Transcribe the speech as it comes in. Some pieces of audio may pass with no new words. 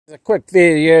A quick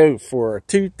video for a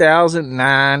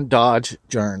 2009 Dodge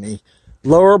Journey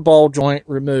lower ball joint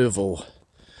removal.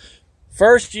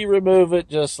 First, you remove it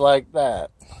just like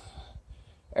that.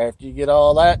 After you get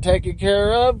all that taken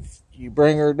care of, you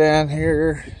bring her down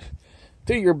here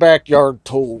to your backyard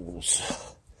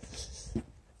tools.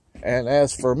 And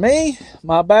as for me,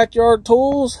 my backyard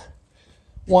tools,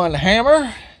 one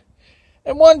hammer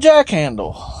and one jack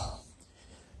handle.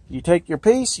 You take your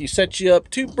piece, you set you up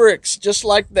 2 bricks just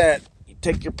like that. You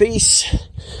take your piece,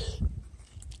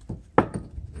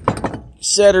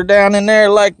 set her down in there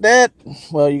like that.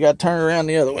 Well, you got to turn around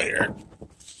the other way here.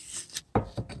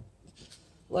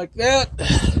 Like that,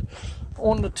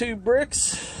 on the 2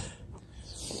 bricks.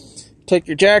 Take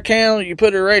your jack handle, you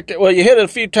put it right there. Well, you hit it a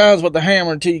few times with the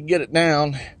hammer until you get it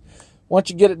down. Once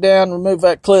you get it down, remove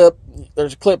that clip.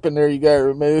 There's a clip in there you got to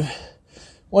remove.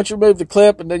 Once you remove the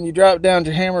clip and then you drop it down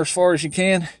your hammer as far as you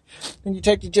can, then you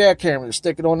take your jackhammer,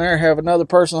 stick it on there, have another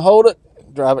person hold it,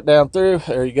 drive it down through.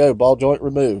 There you go, ball joint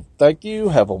removed. Thank you.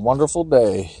 Have a wonderful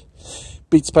day.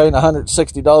 Beats paying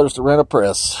 $160 to rent a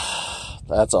press.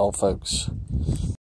 That's all, folks.